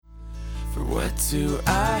For what do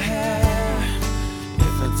I have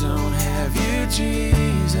if I don't have you,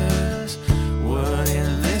 Jesus? What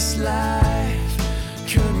in this life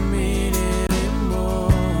could mean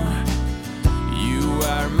anymore? You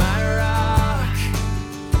are my rock,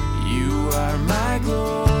 you are my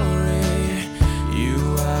glory, you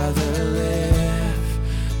are the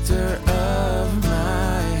lifter of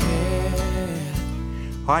my head.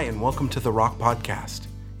 Hi, and welcome to the Rock Podcast.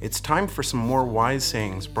 It's time for some more wise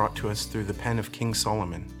sayings brought to us through the pen of King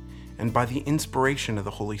Solomon and by the inspiration of the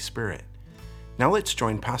Holy Spirit. Now let's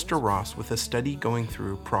join Pastor Ross with a study going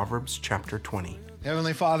through Proverbs chapter 20.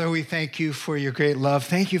 Heavenly Father, we thank you for your great love.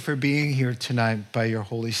 Thank you for being here tonight by your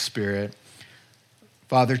Holy Spirit.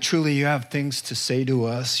 Father, truly you have things to say to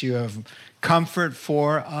us. You have comfort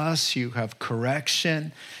for us. You have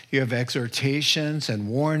correction. You have exhortations and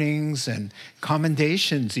warnings and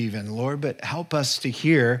commendations even, Lord. But help us to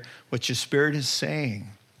hear what your Spirit is saying.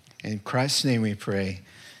 In Christ's name we pray.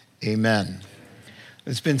 Amen.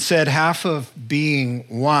 It's been said half of being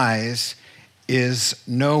wise is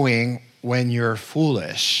knowing when you're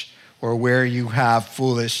foolish or where you have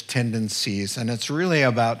foolish tendencies. And it's really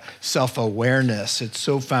about self-awareness. It's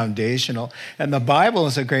so foundational. And the Bible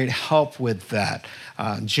is a great help with that.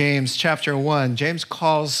 James chapter 1, James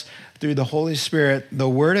calls through the Holy Spirit the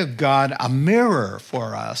Word of God a mirror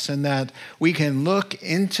for us, and that we can look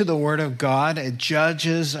into the Word of God. It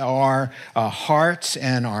judges our hearts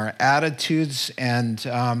and our attitudes and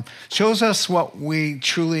shows us what we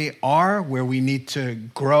truly are, where we need to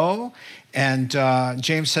grow. And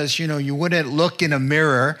James says, you wouldn't look in a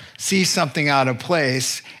mirror, see something out of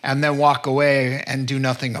place, and then walk away and do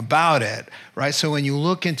nothing about it, right? So when you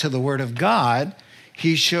look into the Word of God,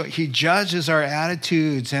 He judges our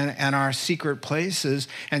attitudes and our secret places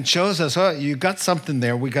and shows us, you got something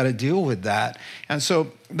there, we got to deal with that. And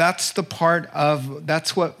so that's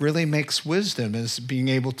what really makes wisdom, is being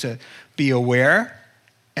able to be aware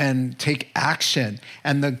and take action.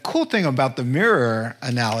 And the cool thing about the mirror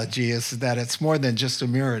analogy is that it's more than just a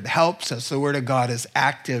mirror. It helps us. The Word of God is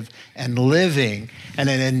active and living, and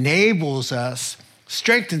it enables us,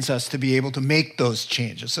 strengthens us to be able to make those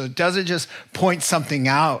changes. So it doesn't just point something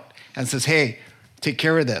out and says, hey, take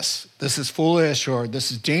care of this. This is foolish or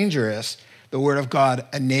this is dangerous. The Word of God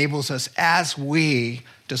enables us as we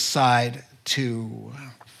decide to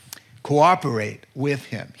cooperate with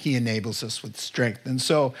him. He enables us with strength. And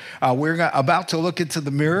so we're about to look into the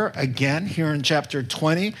mirror again here in chapter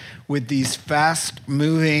 20 with these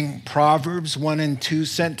fast-moving Proverbs, 1 and 2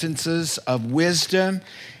 sentences of wisdom,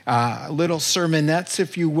 little sermonettes,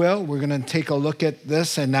 if you will. We're going to take a look at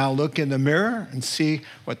this and now look in the mirror and see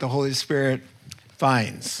what the Holy Spirit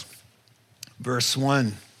finds. Verse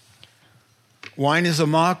 1, wine is a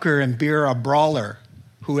mocker and beer a brawler.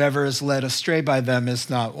 Whoever is led astray by them is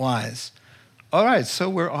not wise. All right, so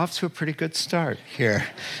we're off to a pretty good start here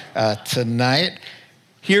tonight.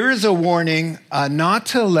 Here is a warning not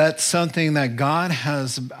to let something that God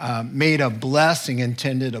has made a blessing,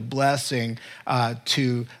 intended a blessing,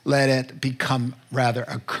 to let it become rather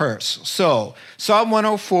a curse. So Psalm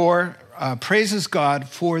 104 praises God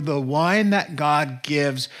for the wine that God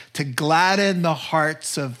gives to gladden the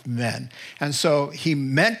hearts of men. And so he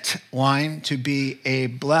meant wine to be a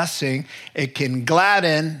blessing. It can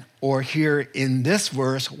gladden, or here in this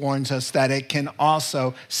verse warns us that it can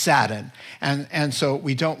also sadden. And so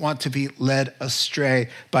we don't want to be led astray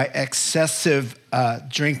by excessive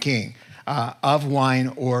drinking of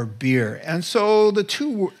wine or beer. And so the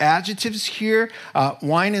two adjectives here,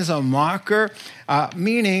 wine is a mocker,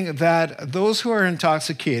 meaning that those who are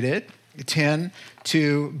intoxicated tend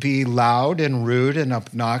to be loud and rude and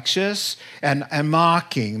obnoxious and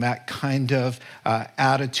mocking, that kind of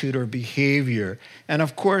attitude or behavior. And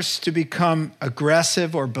of course, to become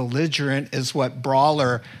aggressive or belligerent is what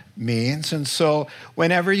brawler means. And so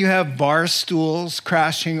whenever you have bar stools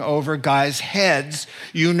crashing over guys' heads,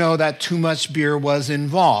 you know that too much beer was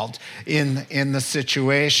involved in the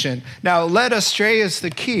situation. Now, led astray is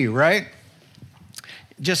the key, right?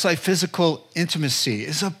 Just like physical intimacy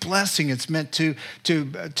is a blessing. It's meant to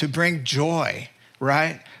bring joy,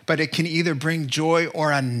 right? But it can either bring joy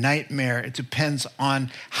or a nightmare. It depends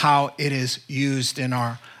on how it is used in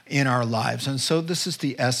our lives. And so this is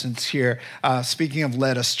the essence here. Speaking of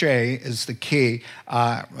led astray is the key.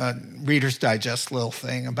 Reader's Digest little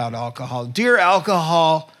thing about alcohol. Dear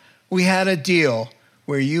alcohol, we had a deal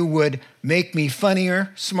where you would make me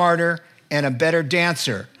funnier, smarter, and a better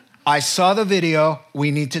dancer. I saw the video.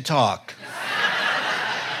 We need to talk.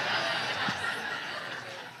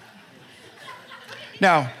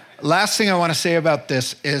 Now, Last thing I want to say about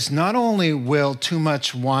this is not only will too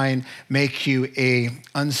much wine make you a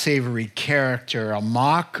unsavory character, a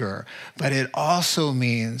mocker, but it also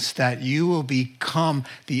means that you will become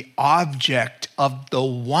the object of the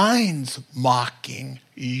wine's mocking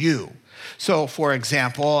you. So, for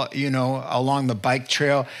example, along the bike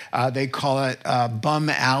trail, they call it bum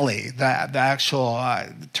alley. The actual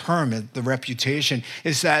term, the reputation,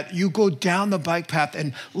 is that you go down the bike path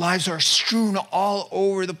and lives are strewn all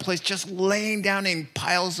over the place, just laying down in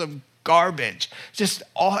piles of garbage, just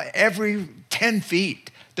every 10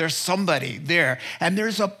 feet. There's somebody there, and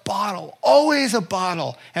there's a bottle, always a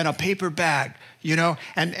bottle, and a paper bag,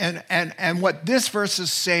 And what this verse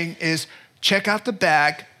is saying is, check out the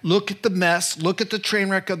bag, look at the mess, look at the train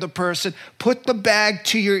wreck of the person, put the bag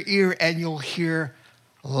to your ear, and you'll hear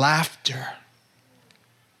laughter.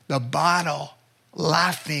 The bottle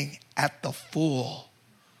laughing at the fool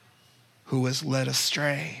who was led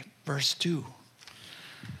astray. Verse 2.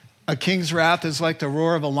 A king's wrath is like the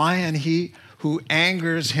roar of a lion. He who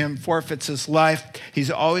angers him forfeits his life. He's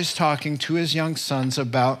always talking to his young sons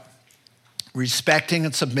about respecting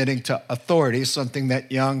and submitting to authority, something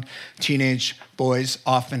that young teenage boys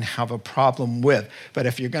often have a problem with. But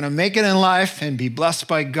if you're going to make it in life and be blessed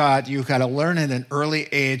by God, you've got to learn at an early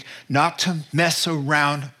age not to mess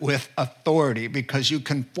around with authority, because you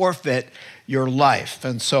can forfeit your life.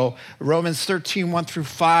 And so Romans 13, 1 through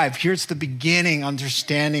 5, here's the beginning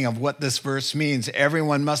understanding of what this verse means.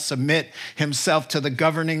 Everyone must submit himself to the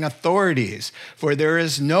governing authorities, for there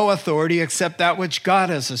is no authority except that which God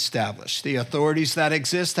has established. The authorities that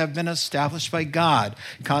exist have been established by God.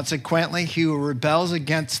 Consequently, he who rebels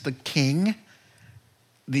against the king,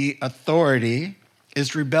 the authority,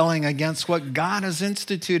 is rebelling against what God has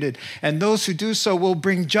instituted. And those who do so will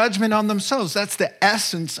bring judgment on themselves. That's the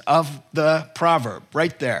essence of the proverb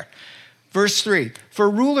right there. Verse 3, for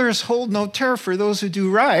rulers hold no terror for those who do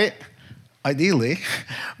right, ideally,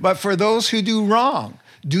 but for those who do wrong.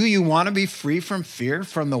 Do you want to be free from fear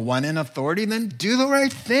from the one in authority? Then do the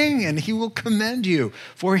right thing and he will commend you,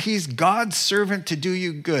 for he's God's servant to do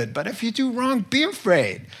you good. But if you do wrong, be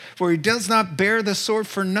afraid, for he does not bear the sword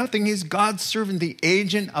for nothing. He's God's servant, the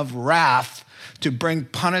agent of wrath, to bring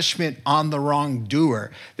punishment on the wrongdoer.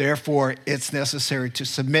 Therefore, it's necessary to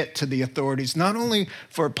submit to the authorities, not only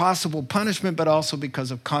for possible punishment, but also because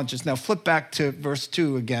of conscience. Now, flip back to verse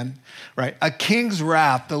 2 again, right? A king's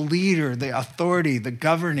wrath, the leader, the authority, the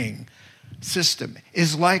governing system,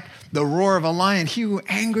 is like the roar of a lion. He who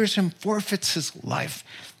angers him forfeits his life.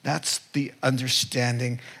 That's the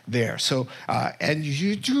understanding there. So, and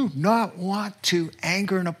you do not want to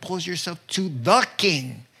anger and oppose yourself to the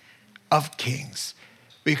King of Kings,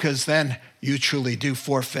 because then you truly do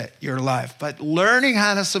forfeit your life. But learning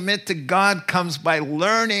how to submit to God comes by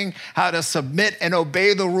learning how to submit and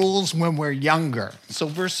obey the rules when we're younger. So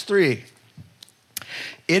verse 3,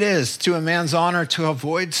 it is to a man's honor to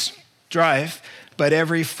avoid strife, but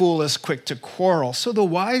every fool is quick to quarrel. So the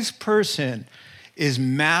wise person is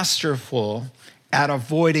masterful at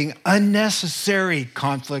avoiding unnecessary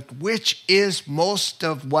conflict, which is most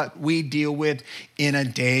of what we deal with in a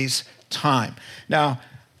day's time. Now,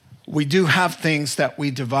 we do have things that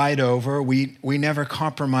we divide over. We never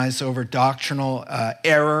compromise over doctrinal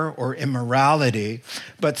error or immorality,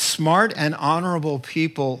 but smart and honorable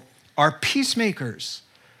people are peacemakers.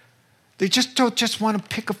 They just don't want to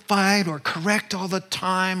pick a fight or correct all the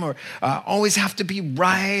time, or always have to be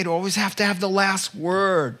right, or always have to have the last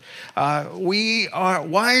word.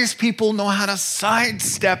 Wise people know how to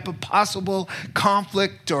sidestep a possible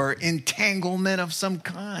conflict or entanglement of some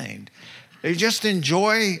kind. They just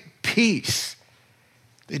enjoy peace.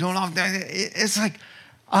 They don't have, it's like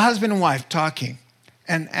a husband and wife talking,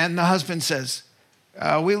 and the husband says,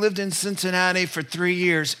 we lived in Cincinnati for 3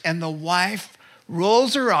 years, and the wife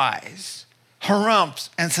rolls her eyes, harumphs,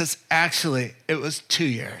 and says, actually, it was 2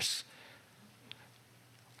 years.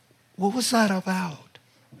 What was that about?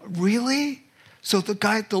 Really? So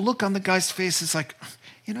the look on the guy's face is like,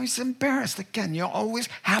 he's embarrassed. Again, you always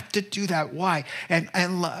have to do that. Why?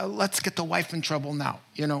 And let's get the wife in trouble now,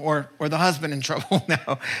 or the husband in trouble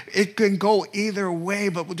now. It can go either way,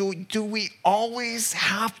 but do we always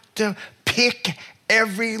have to pick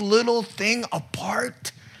every little thing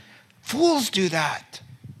apart? Fools do that.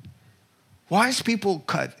 Wise people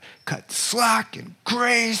cut slack and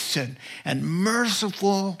grace and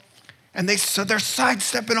merciful. And they're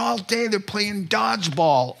sidestepping all day. They're playing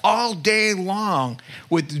dodgeball all day long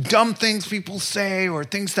with dumb things people say or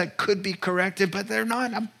things that could be corrected, but they're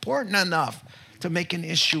not important enough to make an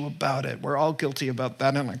issue about it. We're all guilty about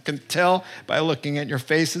that, and I can tell by looking at your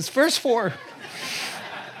faces. Verse 4.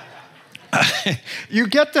 you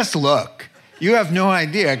get this look. You have no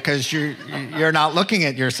idea because you're not looking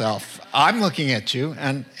at yourself. I'm looking at you,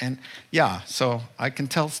 and yeah, so I can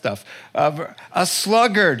tell stuff. A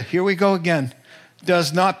sluggard, here we go again,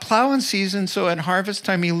 does not plow in season, so at harvest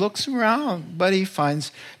time he looks around, but he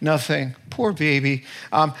finds nothing. Poor baby.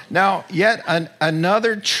 Now, yet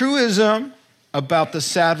another truism about the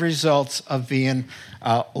sad results of being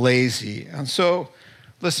lazy. And so,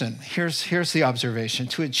 listen, here's the observation.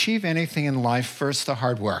 To achieve anything in life, first the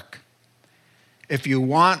hard work. If you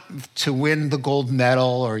want to win the gold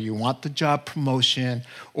medal, or you want the job promotion,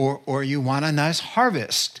 or you want a nice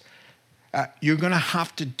harvest, you're going to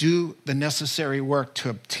have to do the necessary work to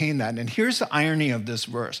obtain that. And here's the irony of this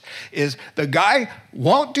verse, is the guy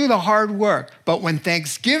won't do the hard work, but when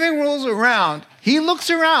Thanksgiving rolls around, he looks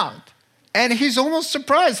around, and he's almost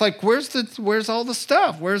surprised, like, where's all the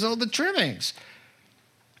stuff? Where's all the trimmings?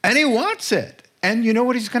 And he wants it. And you know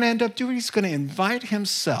what he's going to end up doing? He's going to invite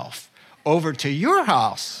himself over to your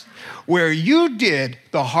house where you did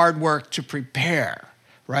the hard work to prepare,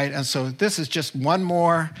 right? And so this is just one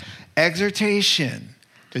more exhortation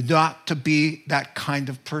to not to be that kind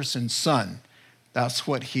of person. Son, that's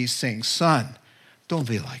what he's saying. Son, don't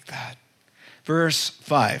be like that. Verse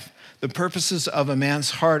 5, the purposes of a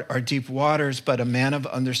man's heart are deep waters, but a man of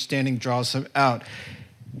understanding draws them out.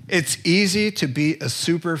 It's easy to be a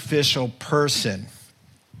superficial person,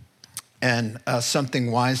 and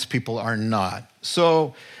something wise people are not.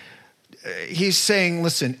 So he's saying,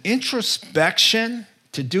 listen, introspection,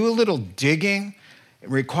 to do a little digging, it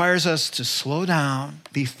requires us to slow down,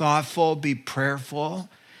 be thoughtful, be prayerful.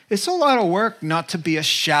 It's a lot of work not to be a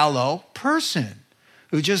shallow person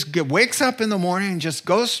who just wakes up in the morning and just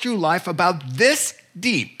goes through life about this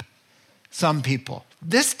deep. Some people,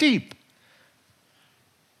 this deep.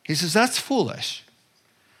 He says, that's foolish.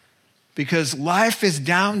 Because life is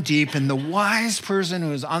down deep, and the wise person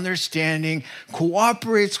who is understanding,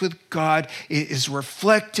 cooperates with God, is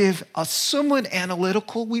reflective, somewhat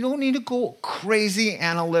analytical. We don't need to go crazy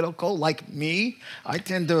analytical like me. I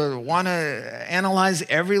tend to want to analyze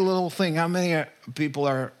every little thing. How many people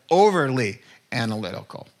are overly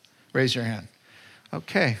analytical? Raise your hand.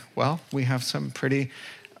 Okay, well, we have some pretty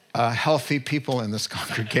healthy people in this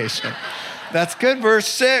congregation. That's good. Verse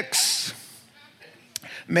 6.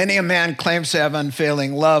 Many a man claims to have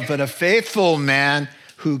unfailing love, but a faithful man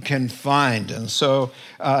who can find? And so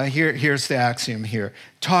here's the axiom here.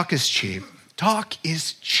 Talk is cheap. Talk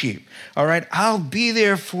is cheap. All right, I'll be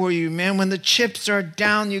there for you, man. When the chips are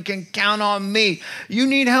down, you can count on me. You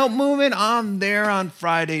need help moving? I'm there on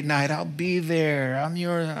Friday night. I'll be there.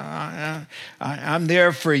 I'm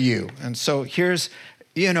there for you. And so here's,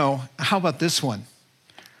 how about this one?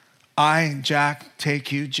 I, Jack,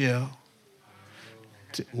 take you, Jill.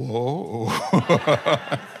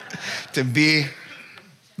 To be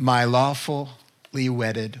my lawfully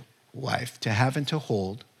wedded wife, to have and to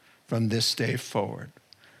hold from this day forward,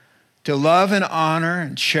 to love and honor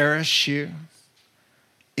and cherish you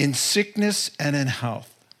in sickness and in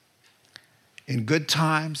health, in good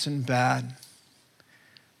times and bad,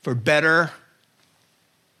 for better,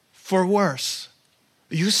 for worse.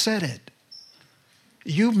 You said it.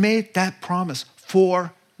 You made that promise,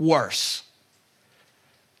 for worse.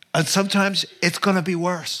 And sometimes it's going to be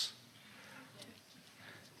worse.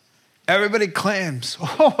 Everybody claims,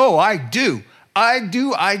 I do.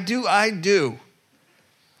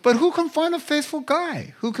 But who can find a faithful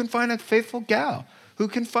guy? Who can find a faithful gal? Who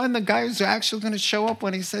can find the guy who's actually going to show up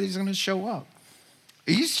when he said he's going to show up?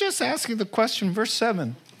 He's just asking the question, verse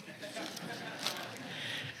 7.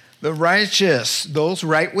 The righteous, those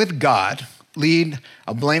right with God, lead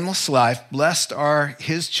a blameless life. Blessed are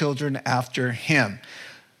his children after him.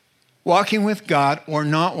 Walking with God or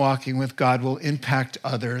not walking with God will impact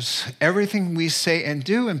others. Everything we say and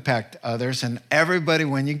do impact others. And everybody,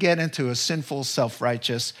 when you get into a sinful,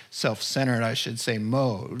 self-righteous, self-centered,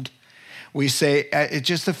 mode, we say, it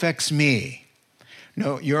just affects me.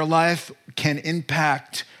 No, your life can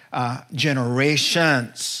impact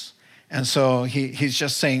generations. And so he's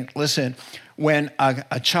just saying, listen, when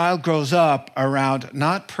a child grows up around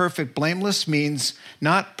not perfect, blameless means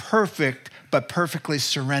not perfect, but perfectly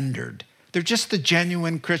surrendered. They're just the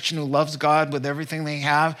genuine Christian who loves God with everything they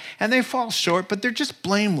have, and they fall short, but they're just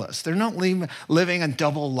blameless. They're not living a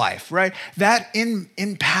double life, right? That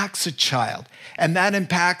impacts a child, and that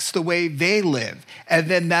impacts the way they live, and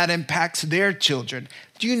then that impacts their children.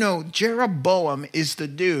 Do you know Jeroboam is the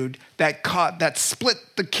dude that split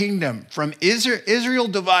the kingdom from Israel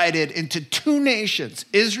divided into two nations,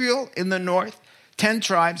 Israel in the north, 10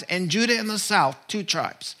 tribes, and Judah in the south, 2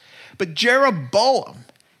 tribes. But Jeroboam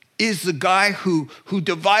is the guy who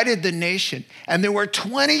divided the nation. And there were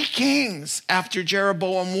 20 kings after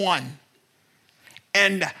Jeroboam won.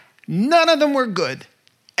 And none of them were good.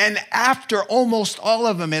 And after almost all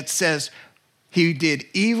of them, it says, he did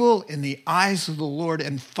evil in the eyes of the Lord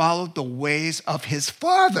and followed the ways of his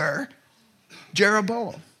father,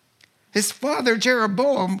 Jeroboam. His father,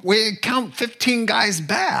 Jeroboam, we count 15 guys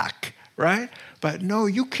back, right? But no,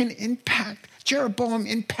 you can impact. Jeroboam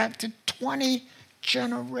impacted 20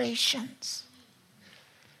 generations.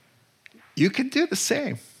 You can do the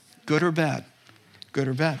same, good or bad, good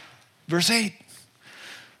or bad. Verse 8,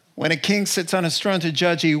 when a king sits on his throne to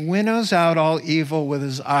judge, he winnows out all evil with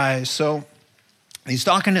his eyes. So he's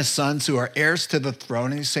talking to sons who are heirs to the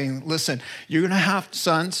throne, and he's saying, listen, you're going to have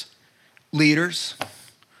sons, leaders,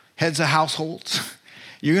 heads of households.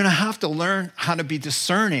 You're going to have to learn how to be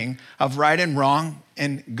discerning of right and wrong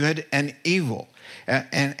and good and evil.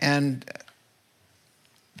 And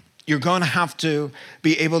you're going to have to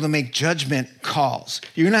be able to make judgment calls.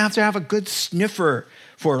 You're going to have a good sniffer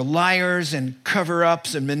for liars and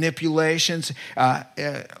cover-ups and manipulations.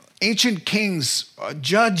 Ancient kings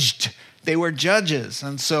judged. They were judges.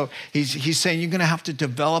 And so he's saying you're going to have to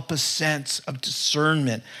develop a sense of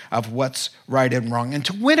discernment of what's right and wrong. And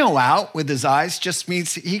to winnow out with his eyes just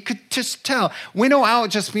means he could just tell. Winnow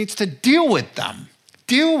out just means to deal with them.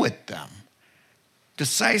 Deal with them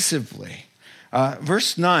decisively.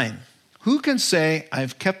 Verse 9, who can say,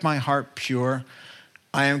 I've kept my heart pure,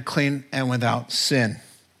 I am clean and without sin?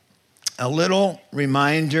 A little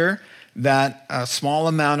reminder that a small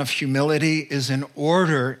amount of humility is in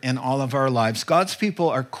order in all of our lives. God's people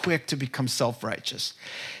are quick to become self-righteous.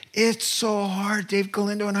 It's so hard. Dave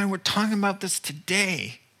Galindo and I were talking about this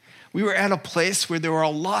today. We were at a place where there were a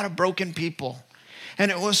lot of broken people.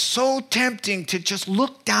 And it was so tempting to just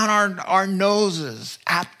look down our noses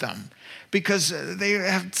at them because they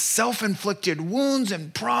have self-inflicted wounds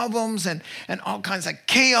and problems and all kinds of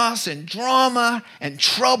chaos and drama and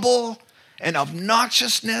trouble and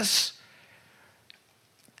obnoxiousness.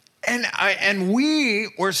 And we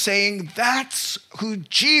were saying that's who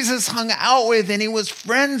Jesus hung out with, and he was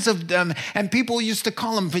friends of them. And people used to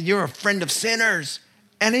call him, but you're a friend of sinners.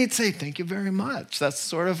 And he'd say, thank you very much. That's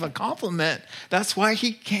sort of a compliment. That's why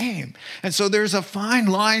he came. And so there's a fine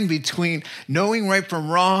line between knowing right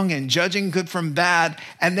from wrong and judging good from bad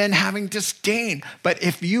and then having disdain. But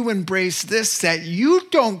if you embrace this, that you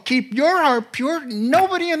don't keep your heart pure,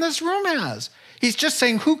 nobody in this room has. He's just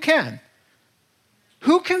saying, who can?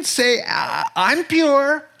 Who can say, I'm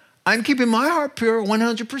pure, I'm keeping my heart pure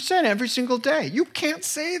 100% every single day? You can't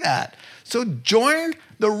say that. So join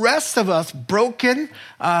the rest of us broken,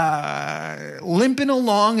 limping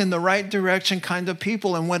along in the right direction kind of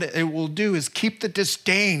people. And what it will do is keep the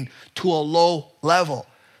disdain to a low level.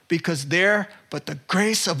 Because there, but the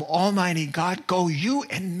grace of Almighty God, go you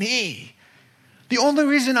and me. The only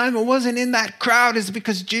reason I wasn't in that crowd is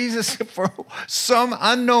because Jesus, for some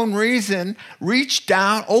unknown reason, reached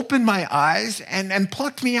down, opened my eyes, and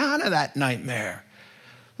plucked me out of that nightmare.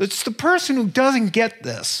 It's the person who doesn't get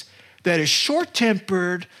this that is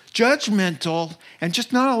short-tempered, judgmental, and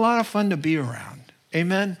just not a lot of fun to be around.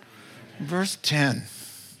 Amen? Verse 10.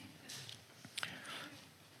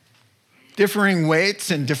 Differing weights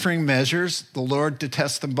and differing measures, the Lord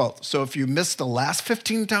detests them both. So if you missed the last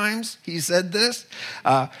 15 times he said this,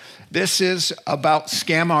 this is about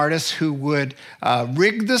scam artists who would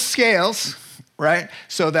rig the scales, right,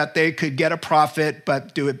 so that they could get a profit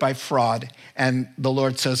but do it by fraud. And the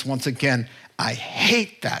Lord says, once again, I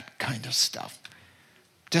hate that kind of stuff.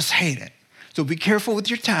 Just hate it. So be careful with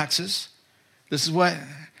your taxes.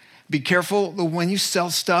 Be careful when you sell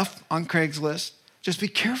stuff on Craigslist. Just be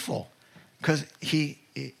careful. Because he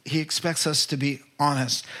expects us to be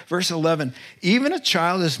honest. Verse 11, even a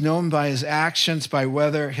child is known by his actions, by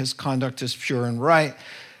whether his conduct is pure and right.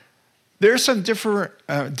 There's some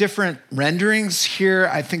different renderings here.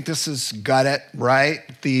 I think this has got it right.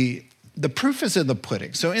 The proof is in the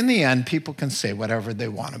pudding. So in the end, people can say whatever they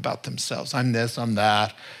want about themselves. I'm this, I'm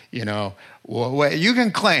that. You know, you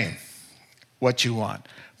can claim what you want.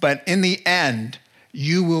 But in the end,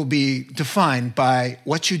 you will be defined by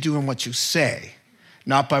what you do and what you say,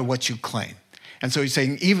 not by what you claim. And so he's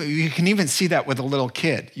saying, you can even see that with a little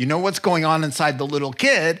kid. You know what's going on inside the little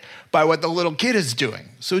kid by what the little kid is doing.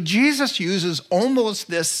 So Jesus uses almost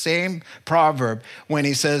this same proverb when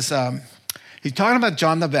he says, he's talking about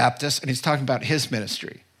John the Baptist, and he's talking about his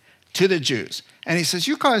ministry to the Jews. And he says,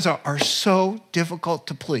 you guys are so difficult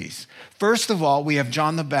to please. First of all, we have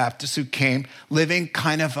John the Baptist who came living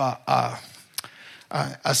kind of a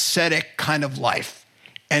ascetic kind of life.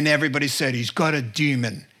 And everybody said, he's got a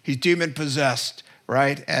demon. He's demon-possessed,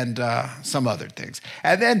 right? And some other things.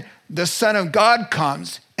 And then the Son of God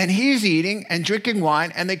comes, and he's eating and drinking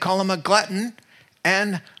wine, and they call him a glutton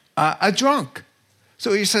and a drunk.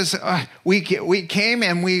 So he says, we came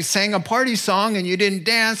and we sang a party song and you didn't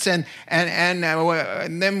dance. And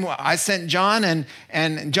then I sent John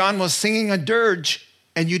and John was singing a dirge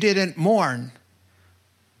and you didn't mourn.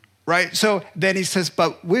 Right? So then he says,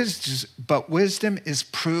 but wisdom is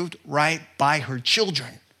proved right by her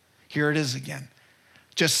children. Here it is again.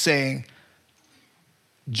 Just saying,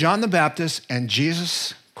 John the Baptist and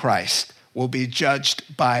Jesus Christ will be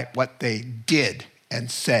judged by what they did and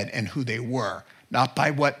said and who they were, not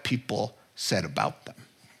by what people said about them.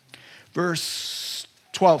 Verse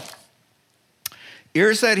 12.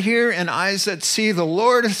 Ears that hear and eyes that see, the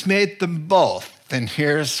Lord has made them both. And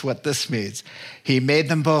here's what this means. He made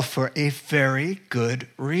them both for a very good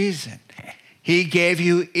reason. He gave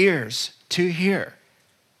you ears to hear.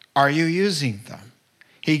 Are you using them?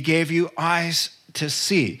 He gave you eyes to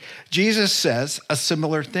see. Jesus says a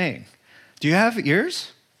similar thing. Do you have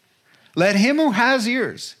ears? Let him who has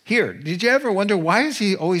ears hear. Did you ever wonder why is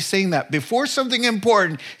he always saying that? Before something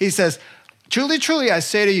important, he says, truly, truly, I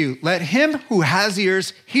say to you, let him who has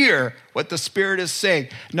ears hear what the Spirit is saying.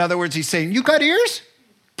 In other words, he's saying, you got ears?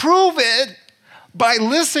 Prove it by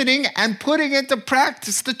listening and putting into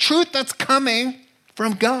practice the truth that's coming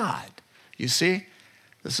from God. You see,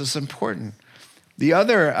 this is important. The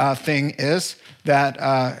other thing is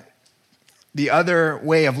that the other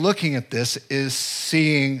way of looking at this is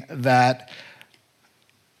seeing that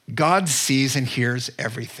God sees and hears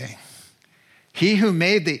everything. He who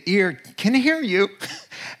made the ear can hear you,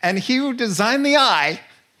 and he who designed the eye,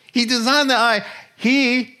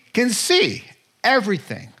 he can see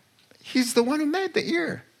everything. He's the one who made the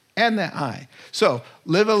ear and the eye. So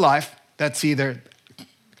live a life that's either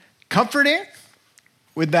comforting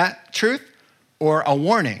with that truth or a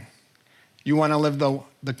warning. You want to live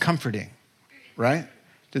the comforting, right?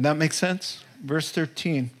 Did that make sense? Verse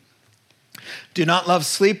 13. Do not love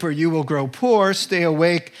sleep or you will grow poor. Stay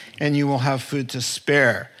awake and you will have food to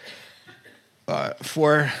spare.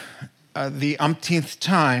 For the umpteenth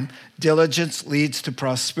time, diligence leads to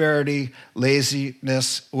prosperity.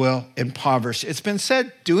 Laziness will impoverish. It's been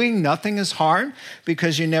said doing nothing is hard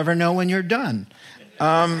because you never know when you're done.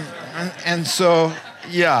 And so,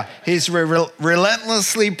 yeah, he's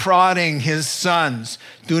relentlessly prodding his sons.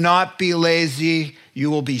 Do not be lazy. You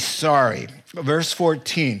will be sorry. Verse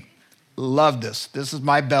 14. Love this. This is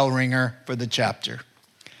my bell ringer for the chapter.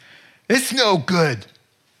 It's no good.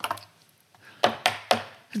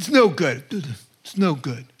 It's no good. It's no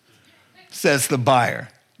good, says the buyer.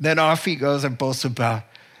 Then off he goes and boasts about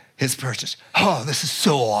his purchase. Oh, this is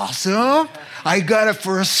so awesome. I got it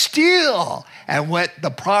for a steal. And what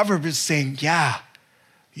the proverb is saying, yeah,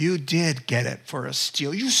 you did get it for a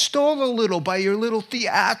steal. You stole a little by your little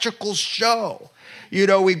theatrical show. You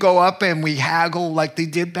know, we go up and we haggle like they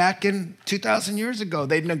did back in 2,000 years ago.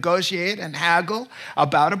 They'd negotiate and haggle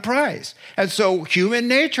about a price. And so human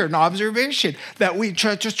nature and observation that we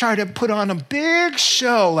just try to put on a big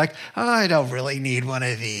show like, oh, I don't really need one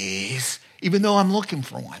of these, even though I'm looking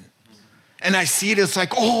for one. And I see it as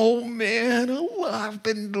like, oh, man, I've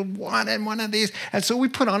been wanting one of these. And so we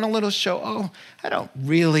put on a little show. Oh, I don't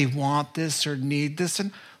really want this or need this.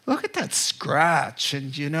 And look at that scratch.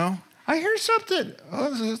 And, you know, I hear something.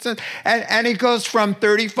 And it goes from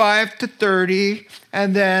 35 to 30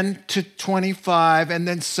 and then to 25. And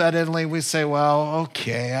then suddenly we say, well,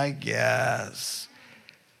 okay, I guess.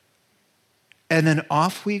 And then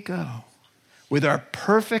off we go with our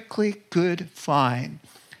perfectly good find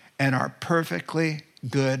and our perfectly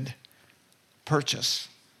good purchase.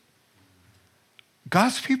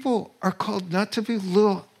 God's people are called not to be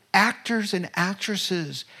little actors and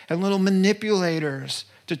actresses and little manipulators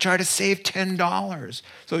to try to save $10.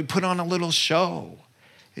 So we put on a little show.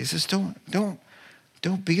 He says, don't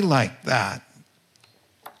be like that.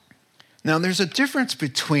 Now, there's a difference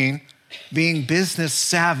between being business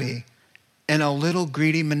savvy and a little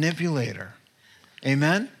greedy manipulator.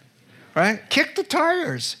 Amen? Right? Kick the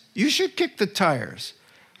tires. You should kick the tires.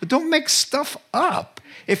 But don't make stuff up.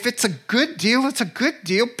 If it's a good deal, it's a good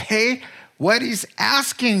deal. Pay what he's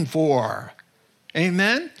asking for.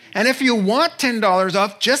 Amen? And if you want $10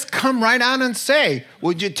 off, just come right out and say,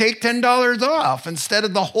 would you take $10 off instead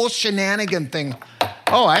of the whole shenanigan thing?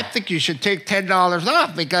 Oh, I think you should take $10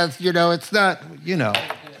 off because, you know, it's not, you know,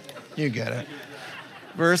 you get it.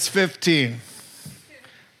 Verse 15.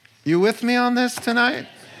 You with me on this tonight?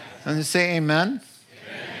 And you say amen?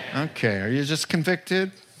 Amen. Okay, are you just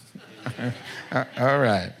convicted? All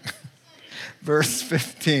right. Verse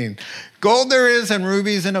 15. Gold there is and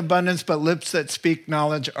rubies in abundance, but lips that speak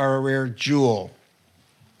knowledge are a rare jewel.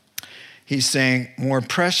 He's saying more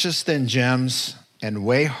precious than gems and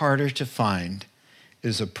way harder to find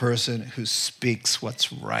is a person who speaks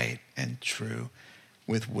what's right and true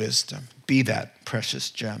with wisdom. Be that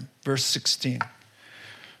precious gem. Verse 16.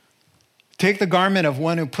 Take the garment of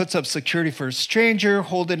one who puts up security for a stranger,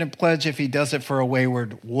 hold it in pledge if he does it for a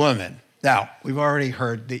wayward woman. Now, we've already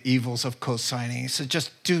heard the evils of co-signing. He said,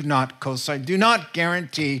 just do not co-sign. Do not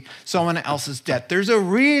guarantee someone else's debt. There's a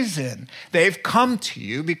reason they've come to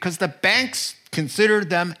you because the banks consider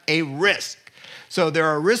them a risk. So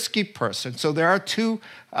they're a risky person. So there are two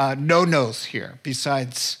no-nos here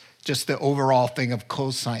besides just the overall thing of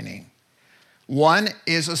co-signing. One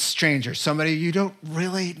is a stranger, somebody you don't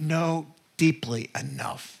really know deeply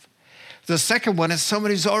enough. The second one is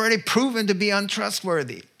somebody who's already proven to be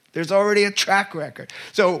untrustworthy. There's already a track record.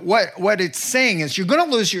 So what it's saying is you're going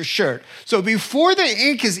to lose your shirt. So before the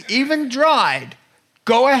ink is even dried,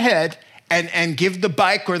 go ahead and give the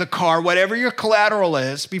bike or the car, whatever your collateral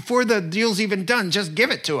is, before the deal's even done, just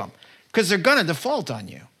give it to them because they're going to default on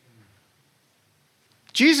you.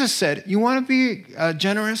 Jesus said, you want to be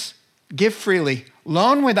generous? Give freely.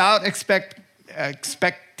 Loan without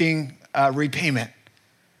expecting repayment.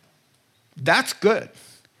 That's good.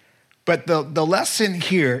 But the lesson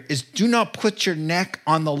here is do not put your neck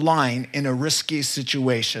on the line in a risky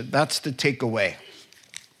situation. That's the takeaway.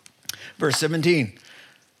 Verse 17.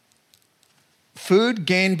 Food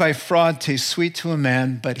gained by fraud tastes sweet to a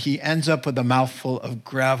man, but he ends up with a mouthful of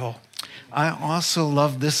gravel. I also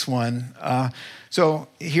love this one. So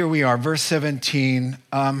here we are, verse 17.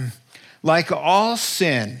 Like all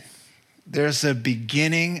sin, there's a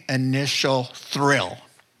beginning initial thrill,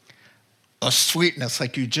 a sweetness,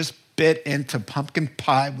 like you just bit into pumpkin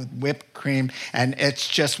pie with whipped cream, and it's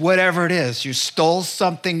just whatever it is. You stole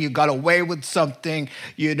something, you got away with something,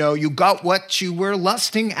 you got what you were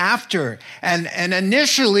lusting after. And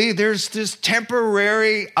initially, there's this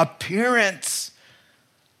temporary appearance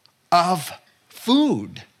of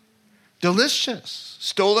food. Delicious.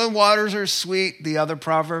 Stolen waters are sweet, the other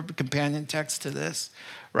proverb, companion text to this,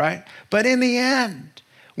 right? But in the end,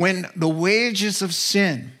 when the wages of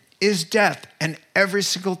sin is death, and every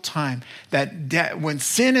single time when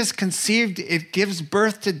sin is conceived, it gives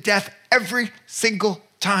birth to death every single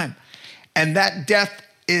time. And that death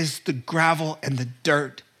is the gravel and the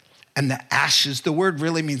dirt and the ashes. The word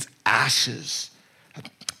really means ashes.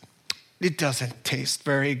 It doesn't taste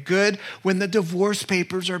very good when the divorce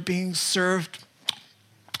papers are being served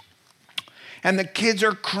and the kids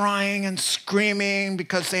are crying and screaming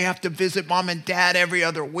because they have to visit mom and dad every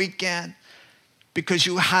other weekend. Because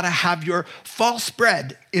you had to have your false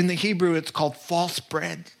bread. In the Hebrew, it's called false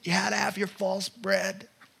bread. You had to have your false bread.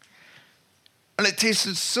 And it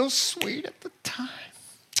tasted so sweet at the time.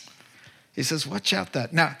 He says, watch out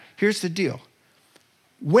that. Now, here's the deal.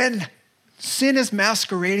 When sin is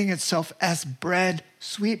masquerading itself as bread,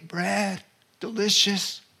 sweet bread,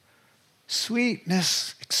 delicious,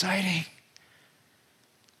 sweetness, exciting,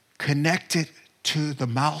 connected to the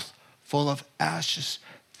mouth full of ashes,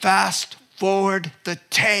 fast forward the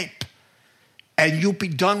tape and you'll be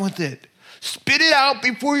done with it. Spit it out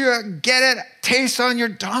before you get it taste on your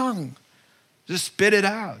tongue. Just spit it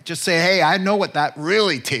out. Just say, hey, I know what that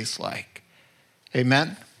really tastes like.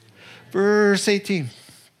 Amen? Verse 18.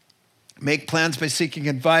 Make plans by seeking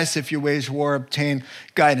advice. If you wage war, obtain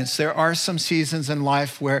guidance. There are some seasons in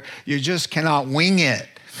life where you just cannot wing it.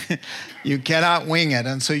 You cannot wing it.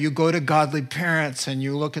 And so you go to godly parents and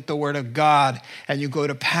you look at the word of God and you go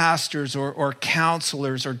to pastors or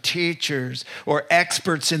counselors or teachers or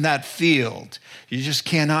experts in that field. You just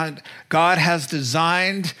cannot. God has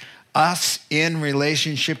designed us in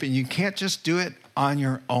relationship and you can't just do it on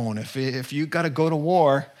your own. If you got to go to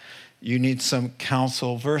war, you need some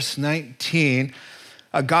counsel. Verse 19,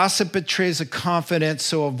 a gossip betrays a confidence,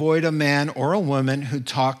 so avoid a man or a woman who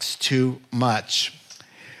talks too much.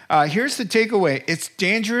 Here's the takeaway. It's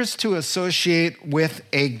dangerous to associate with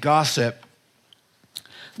a gossip.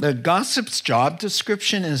 The gossip's job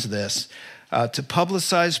description is this, to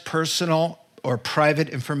publicize personal or private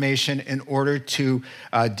information in order to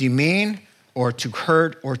demean or to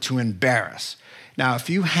hurt or to embarrass. Now, if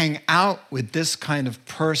you hang out with this kind of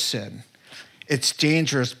person, it's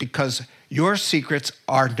dangerous because your secrets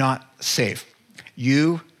are not safe.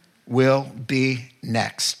 You will be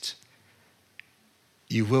next.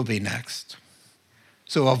 You will be next.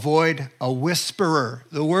 So avoid a whisperer.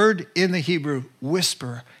 The word in the Hebrew,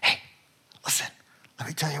 whisperer. Hey, listen, let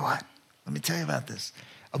me tell you what. Let me tell you about this.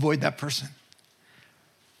 Avoid that person.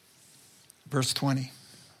 Verse 20.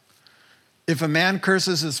 If a man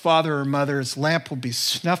curses his father or mother, his lamp will be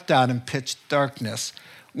snuffed out in pitch darkness.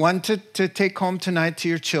 One to take home tonight to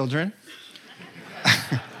your children.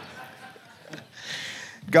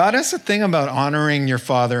 God has a thing about honoring your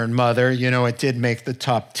father and mother. You know, it did make the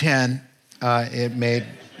top 10. It made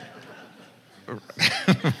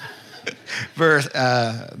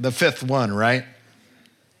the fifth one, right?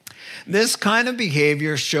 This kind of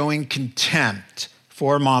behavior, showing contempt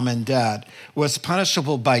for mom and dad, was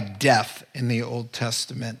punishable by death in the Old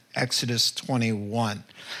Testament, Exodus 21.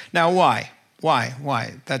 Now, why?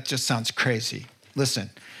 Why? That just sounds crazy. Listen,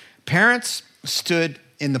 parents stood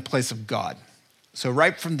in the place of God. So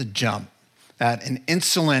right from the jump, that an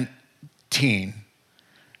insolent teen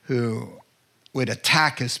who would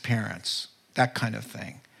attack his parents, that kind of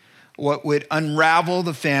thing, what would unravel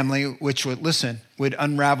the family, which would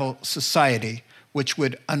unravel society, which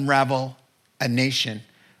would unravel a nation,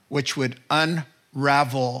 which would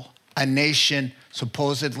unravel a nation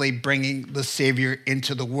supposedly bringing the Savior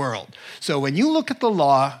into the world. So when you look at the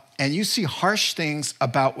law and you see harsh things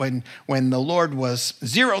about when the Lord was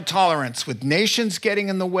zero tolerance with nations getting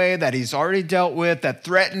in the way that he's already dealt with, that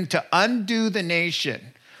threatened to undo the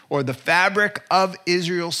nation or the fabric of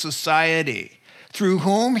Israel's society, through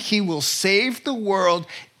whom he will save the world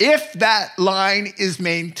if that line is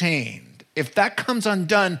maintained. If that comes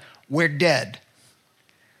undone, we're dead.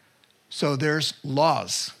 So there's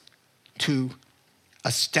laws to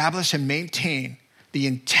establish and maintain the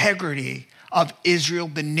integrity of Israel,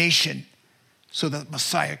 the nation, so that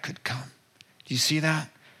Messiah could come. Do you see that?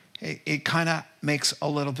 It kind of makes a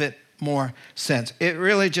little bit more sense. It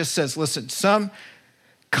really just says, listen, some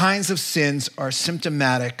kinds of sins are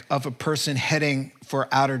symptomatic of a person heading for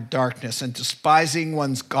outer darkness, and despising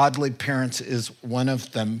one's godly parents is one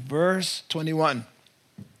of them. Verse 21.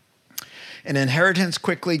 An inheritance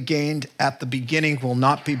quickly gained at the beginning will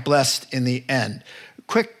not be blessed in the end.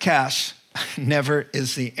 Quick cash never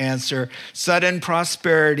is the answer. Sudden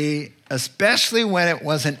prosperity, especially when it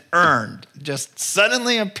wasn't earned, just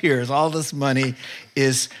suddenly appears. All this money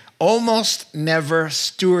is almost never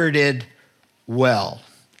stewarded well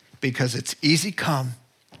because it's easy come,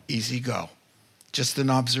 easy go. Just an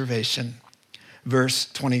observation.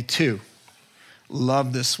 Verse 22.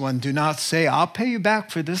 Love this one. Do not say, I'll pay you back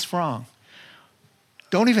for this wrong.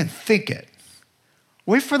 Don't even think it.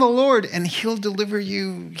 Wait for the Lord and he'll deliver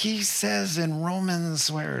you. He says in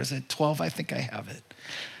Romans, where is it, 12? I think I have it.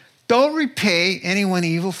 Don't repay anyone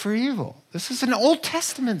evil for evil. This is an Old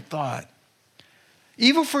Testament thought.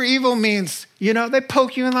 Evil for evil means, they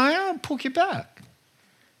poke you in the eye, I'll poke you back.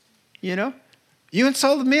 You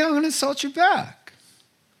insulted me, I'm going to insult you back.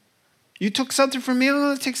 You took something from me, I'm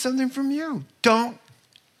going to take something from you. Don't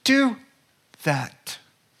do that.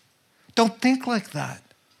 Don't think like that.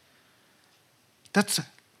 That's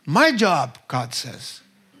my job, God says.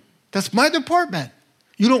 That's my department.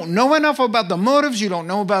 You don't know enough about the motives. You don't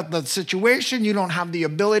know about the situation. You don't have the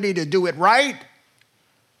ability to do it right.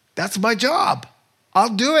 That's my job.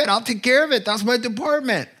 I'll do it. I'll take care of it. That's my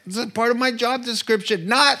department. This is part of my job description,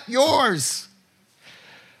 not yours.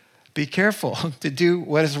 Be careful to do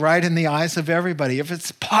what is right in the eyes of everybody, if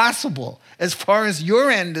it's possible, as far as your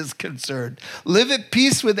end is concerned. Live at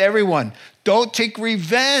peace with everyone. Don't take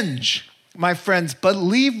revenge, my friends, but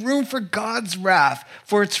leave room for God's wrath.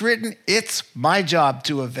 For it's written, it's my job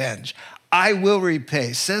to avenge. I will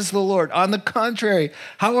repay, says the Lord. On the contrary,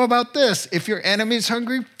 how about this? If your enemy's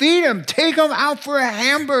hungry, feed him. Take him out for a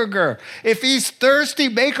hamburger. If he's thirsty,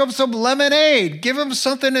 make him some lemonade. Give him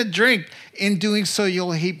something to drink. In doing so,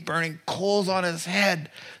 you'll heap burning coals on his head.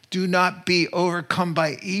 Do not be overcome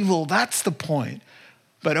by evil. That's the point.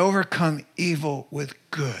 But overcome evil with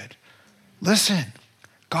good. Listen,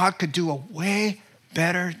 God could do a way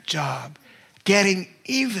better job getting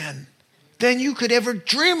even than you could ever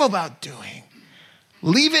dream about doing.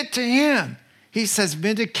 Leave it to him. He says,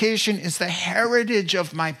 vindication is the heritage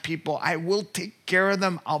of my people. I will take care of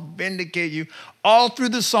them. I'll vindicate you. All through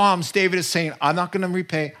the Psalms, David is saying, I'm not going to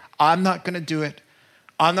repay. I'm not going to do it.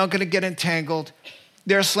 I'm not going to get entangled.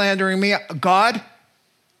 They're slandering me. God,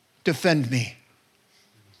 defend me.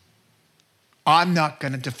 I'm not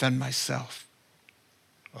going to defend myself.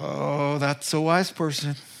 Oh, that's a wise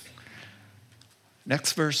person.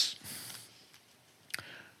 Next verse.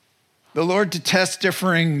 The Lord detests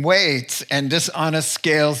differing weights, and dishonest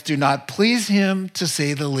scales do not please him, to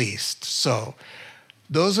say the least. So,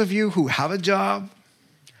 those of you who have a job,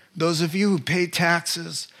 those of you who pay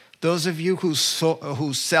taxes, those of you who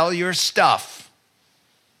sell your stuff,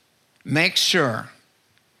 make sure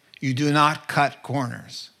you do not cut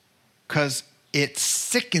corners, because it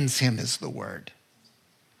sickens him, is the word,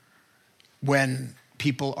 when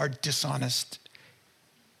people are dishonest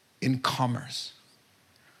in commerce.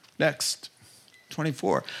 Next,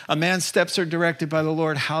 24. A man's steps are directed by the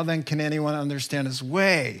Lord. How then can anyone understand his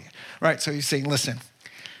way? Right, so he's saying, listen,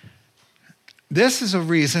 this is a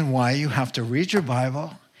reason why you have to read your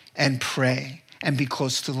Bible and pray and be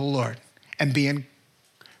close to the Lord and be in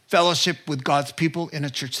fellowship with God's people in a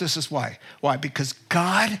church. This is why. Why? Because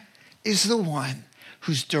God is the one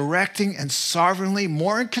who's directing and sovereignly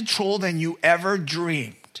more in control than you ever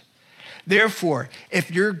dreamed. Therefore, if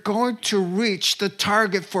you're going to reach the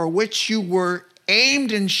target for which you were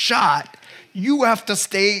aimed and shot, you have to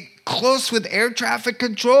stay close with air traffic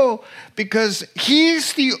control because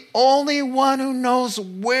he's the only one who knows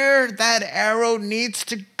where that arrow needs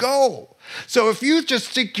to go. So if you just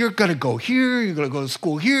think you're going to go here, you're going to go to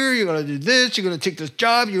school here, you're going to do this, you're going to take this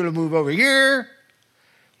job, you're going to move over here,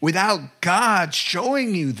 without God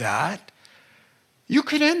showing you that, you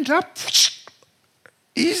could end up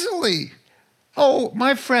easily. Oh,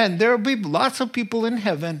 my friend, there will be lots of people in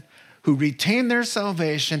heaven who retain their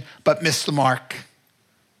salvation but miss the mark.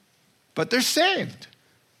 But they're saved.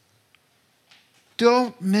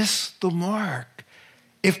 Don't miss the mark.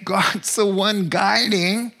 If God's the one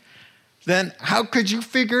guiding, then how could you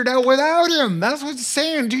figure it out without him? That's what it's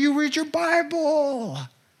saying. Do you read your Bible?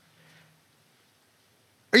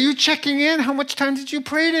 Are you checking in? How much time did you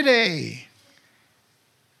pray today?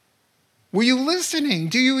 Were you listening?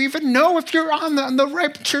 Do you even know if you're on the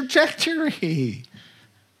right trajectory?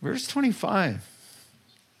 Verse 25.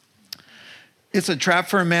 It's a trap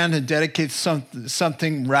for a man to dedicate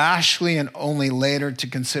something rashly and only later to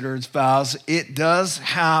consider his vows. It does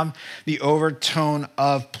have the overtone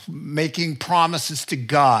of making promises to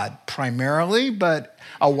God primarily, but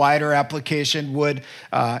a wider application would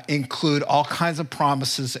include all kinds of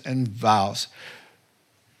promises and vows.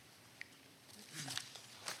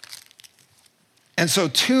 And so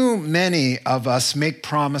too many of us make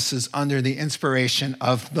promises under the inspiration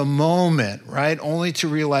of the moment, right? Only to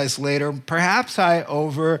realize later, perhaps I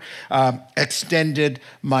overextended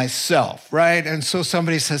myself, right? And so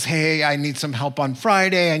somebody says, hey, I need some help on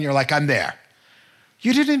Friday. And you're like, I'm there.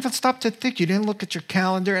 You didn't even stop to think. You didn't look at your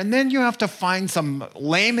calendar. And then you have to find some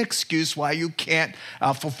lame excuse why you can't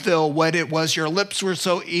fulfill what it was your lips were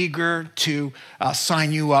so eager to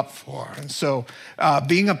sign you up for. And so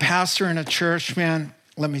being a pastor in a church, man,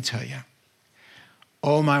 let me tell you,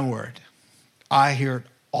 oh my word, I hear it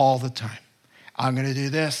all the time. I'm going to do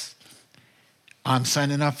this. I'm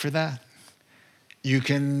signing up for that. You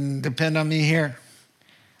can depend on me here.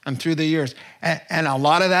 I'm through the years. And a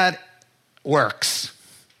lot of that works.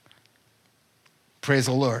 Praise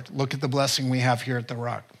the Lord. Look at the blessing we have here at The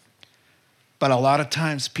Rock. But a lot of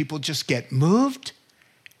times people just get moved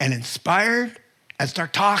and inspired and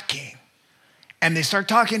start talking. And they start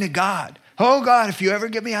talking to God. Oh God, if you ever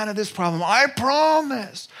get me out of this problem, I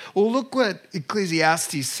promise. Well, look what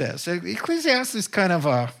Ecclesiastes says. Ecclesiastes is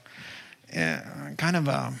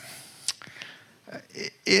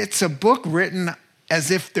it's a book written as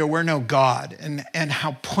if there were no God, and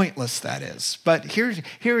how pointless that is. But here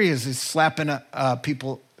he is, he's slapping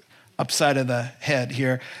people upside of the head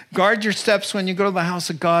here. Guard your steps when you go to the house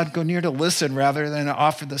of God. Go near to listen rather than to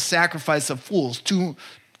offer the sacrifice of fools, too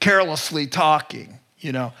carelessly talking,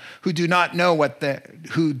 who do not know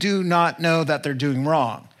that they're doing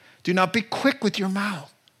wrong. Do not be quick with your mouth.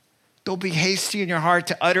 Don't be hasty in your heart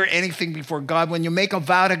to utter anything before God. When you make a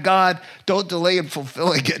vow to God, don't delay in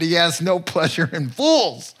fulfilling it. He has no pleasure in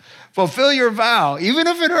fools. Fulfill your vow, even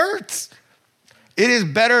if it hurts. It is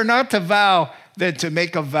better not to vow than to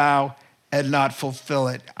make a vow and not fulfill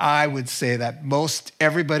it. I would say that most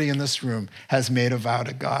everybody in this room has made a vow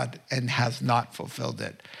to God and has not fulfilled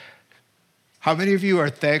it. How many of you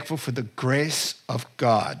are thankful for the grace of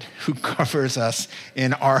God who covers us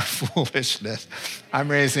in our foolishness?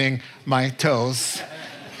 I'm raising my toes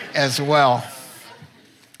as well.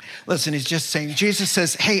 Listen, he's just saying, Jesus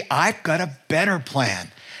says, hey, I've got a better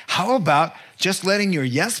plan. How about just letting your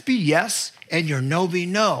yes be yes and your no be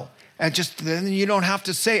no? And then you don't have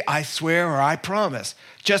to say, I swear or I promise.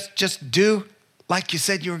 Just do like you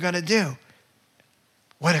said you were going to do.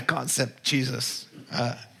 What a concept, Jesus.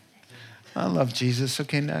 I love Jesus.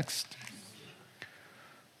 Okay, next.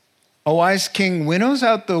 A wise king winnows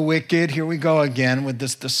out the wicked. Here we go again with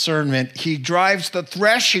this discernment. He drives the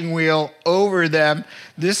threshing wheel over them.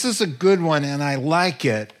 This is a good one, and I like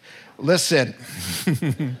it. Listen,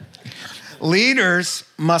 leaders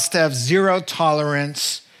must have zero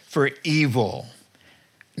tolerance for evil.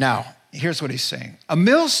 Now, here's what he's saying. A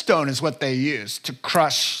millstone is what they use to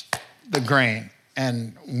crush the grain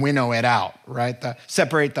and winnow it out, right?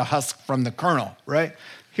 Separate the husk from the kernel, right?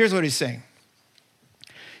 Here's what he's saying.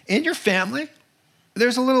 in your family,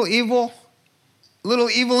 there's a little evil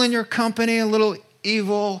in your company, a little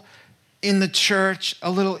evil in the church,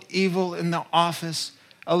 a little evil in the office,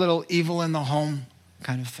 a little evil in the home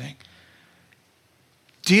kind of thing.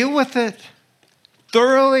 Deal with it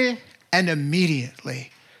thoroughly and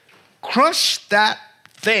immediately. Crush that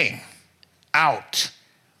thing out,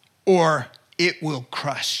 or it will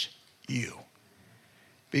crush you.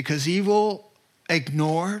 Because evil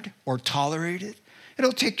ignored or tolerated,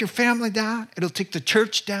 it'll take your family down, it'll take the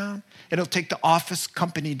church down, it'll take the office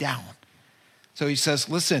company down. So he says,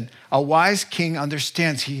 listen, a wise king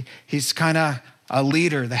understands. He's kind of a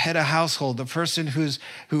leader, the head of household, the person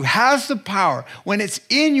who has the power. When it's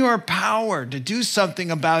in your power to do something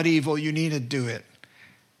about evil, you need to do it.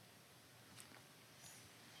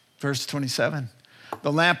 Verse 27,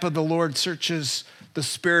 the lamp of the Lord searches the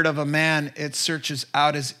spirit of a man. It searches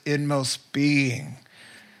out his inmost being.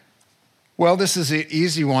 Well, this is an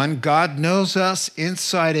easy one. God knows us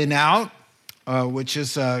inside and out, which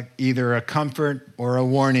is either a comfort or a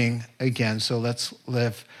warning again. So let's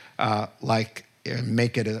live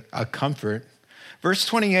make it a comfort. Verse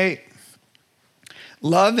 28,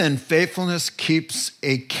 love and faithfulness keeps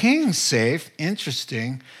a king safe.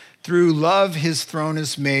 Interesting. Through love, his throne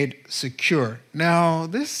is made secure. Now,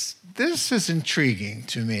 this is intriguing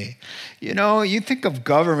to me. You know, you think of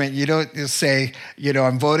government, you don't just say,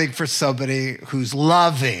 I'm voting for somebody who's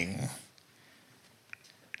loving.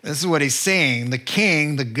 This is what he's saying. The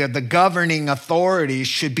king, the governing authority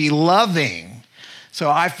should be loving. So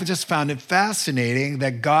I've just found it fascinating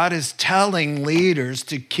that God is telling leaders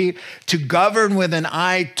to govern with an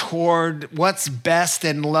eye toward what's best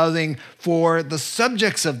and loving for the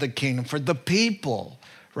subjects of the kingdom, for the people,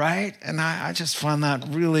 right? And I just found that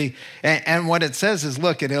really, and what it says is,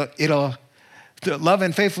 look, it'll love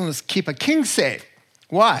and faithfulness keep a king safe.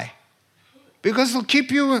 Why? Because they'll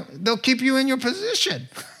keep you in your position.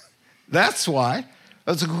 That's why.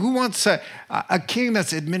 Who wants a king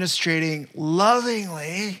that's administrating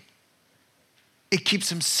lovingly? It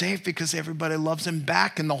keeps him safe because everybody loves him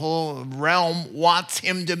back and the whole realm wants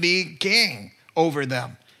him to be king over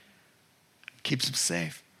them. Keeps him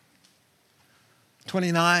safe.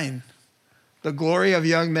 29, the glory of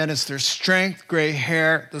young men is their strength, gray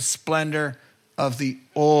hair, the splendor of the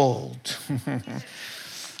old.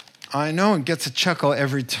 I know it gets a chuckle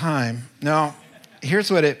every time. Now,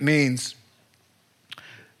 here's what it means.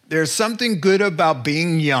 There's something good about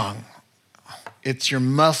being young. It's your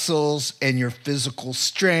muscles and your physical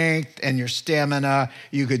strength and your stamina.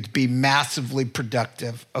 You could be massively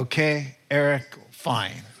productive. Okay, Eric?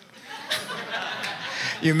 Fine.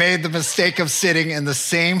 You made the mistake of sitting in the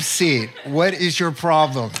same seat. What is your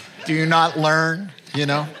problem? Do you not learn,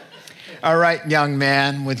 All right, young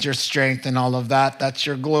man, with your strength and all of that, that's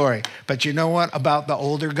your glory. But you know what about the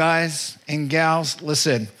older guys and gals?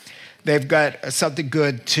 Listen, they've got something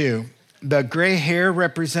good too. The gray hair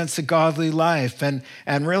represents a godly life. And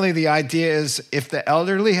really the idea is if the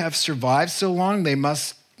elderly have survived so long, they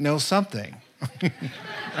must know something.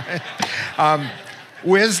 Right?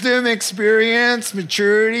 Wisdom, experience,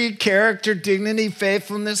 maturity, character, dignity,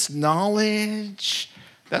 faithfulness, knowledge.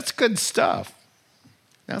 That's good stuff.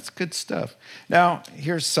 That's good stuff. Now,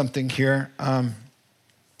 here's something here.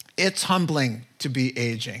 It's humbling to be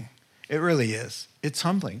aging. It really is. It's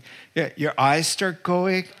humbling. Your eyes start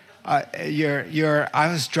going. I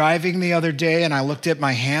was driving the other day and I looked at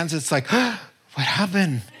my hands. It's like, what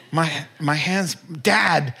happened? My hands,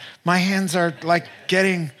 Dad, my hands are like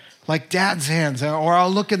getting like Dad's hands. Or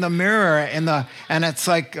I'll look in the mirror and it's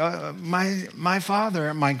like my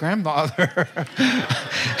father, my grandfather.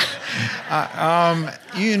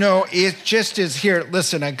 It just is here.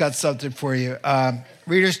 Listen, I got something for you.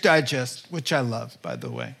 Reader's Digest, which I love, by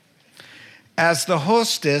the way. As the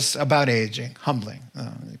hostess, about aging, humbling.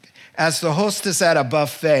 As the hostess at a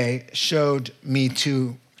buffet showed me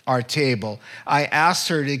to our table, I asked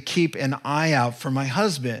her to keep an eye out for my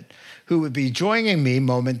husband, who would be joining me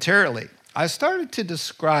momentarily. I started to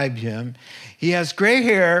describe him. He has gray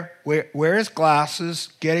hair, wears glasses,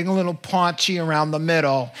 getting a little paunchy around the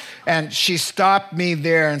middle. And she stopped me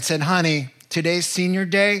there and said, honey, today's senior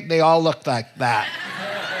day, they all look like that.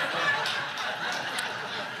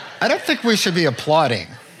 I don't think we should be applauding.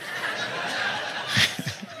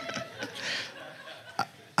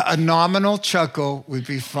 A nominal chuckle would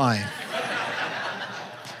be fine.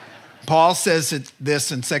 Paul says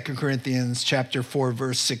this in 2 Corinthians chapter 4,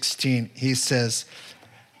 verse 16. He says,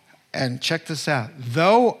 and check this out,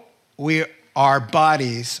 though our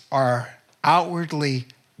bodies are outwardly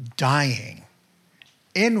dying,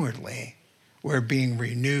 inwardly we're being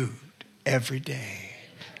renewed every day.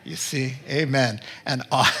 You see? Amen. And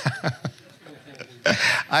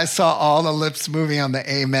I saw all the lips moving on the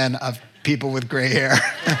amen of people with gray hair.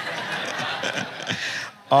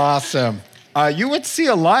 Awesome. You would see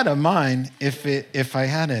a lot of mine if I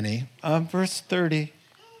had any. Verse 30.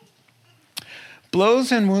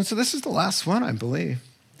 Blows and wounds. So this is the last one, I believe.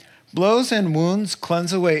 Blows and wounds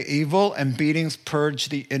cleanse away evil, and beatings purge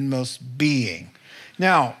the inmost being.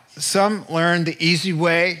 Now, some learn the easy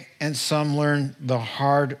way, and some learn the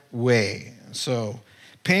hard way. So,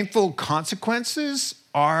 painful consequences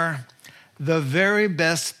are the very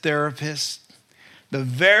best therapists, the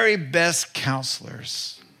very best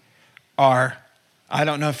counselors are, I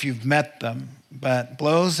don't know if you've met them, but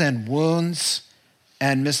blows and wounds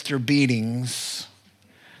and Mr. Beatings,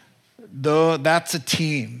 though that's a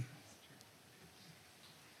team.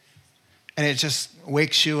 And it just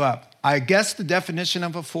wakes you up. I guess the definition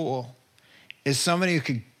of a fool is somebody who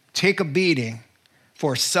could take a beating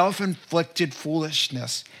for self-inflicted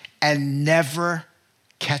foolishness and never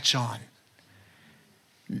catch on.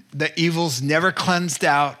 The evil's never cleansed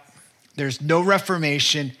out. There's no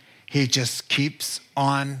reformation. He just keeps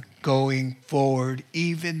on going forward,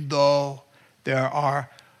 even though there are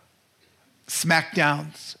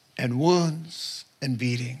smackdowns and wounds and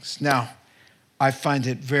beatings. Now, I find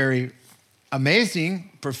it very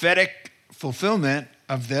amazing, prophetic fulfillment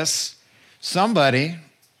of this. Somebody,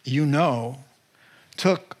 you know,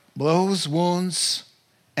 took blows, wounds,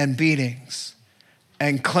 and beatings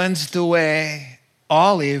and cleansed away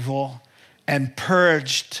all evil and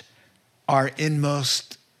purged our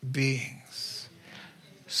inmost beings.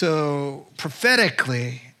 So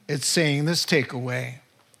prophetically, it's saying this takeaway.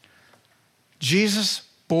 Jesus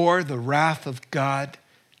bore the wrath of God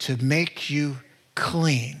to make you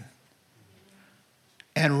clean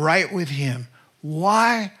and right with him.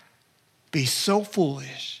 Why be so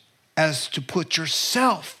foolish as to put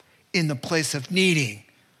yourself in the place of needing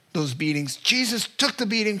those beatings? Jesus took the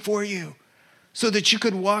beating for you so that you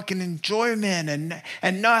could walk in enjoyment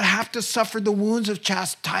and not have to suffer the wounds of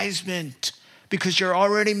chastisement, because you're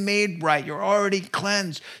already made right. You're already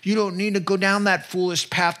cleansed. You don't need to go down that foolish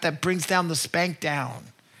path that brings down the spank down,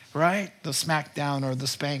 right? The smack down or the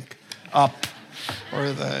spank up.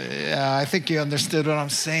 I think you understood what I'm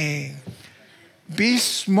saying. Be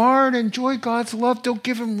smart, enjoy God's love. Don't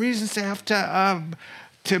give him reasons to have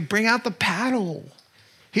to bring out the paddle.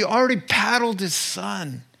 He already paddled his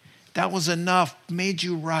son. That was enough, made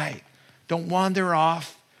you right. Don't wander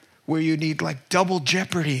off where you need like double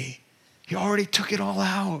jeopardy. He already took it all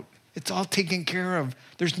out. It's all taken care of.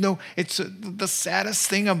 It's the saddest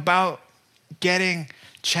thing about getting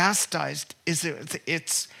chastised is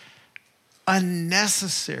it's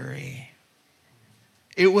unnecessary.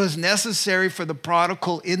 It was necessary for the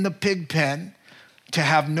prodigal in the pig pen to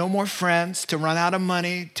have no more friends, to run out of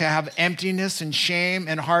money, to have emptiness and shame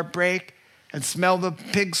and heartbreak and smell the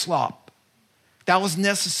pig slop. That was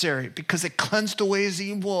necessary because it cleansed away his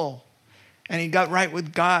evil. And he got right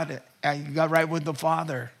with God. He got right with the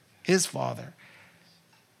Father, his Father.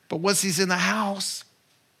 But once he's in the house,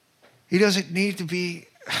 he doesn't need to be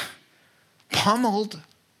pummeled,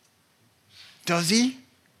 does he?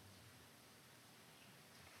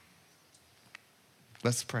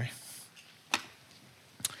 Let's pray.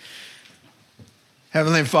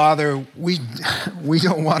 Heavenly Father, we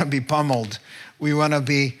don't want to be pummeled. We want to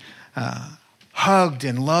be hugged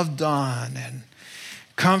and loved on and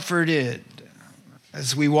comforted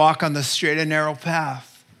as we walk on the straight and narrow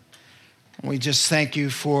path. We just thank you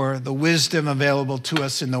for the wisdom available to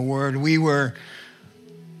us in the Word. We were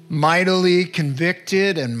mightily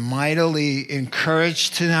convicted and mightily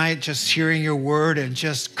encouraged tonight just hearing your Word, and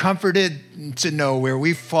just comforted to know where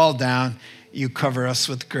we fall down, you cover us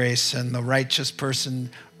with grace, and the righteous person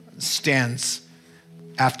stands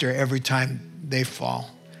after every time they fall.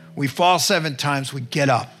 We fall 7 times, we get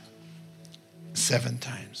up 7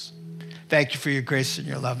 times. Thank you for your grace and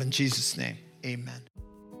your love. In Jesus' name, amen.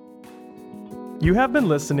 You have been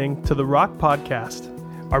listening to the Rock Podcast.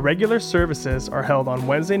 Our regular services are held on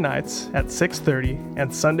Wednesday nights at 6:30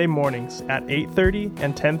 and Sunday mornings at 8:30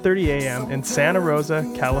 and 10:30 a.m. in Santa Rosa,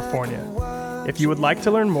 California. If you would like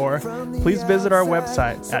to learn more, please visit our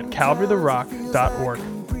website at calvarytherock.org.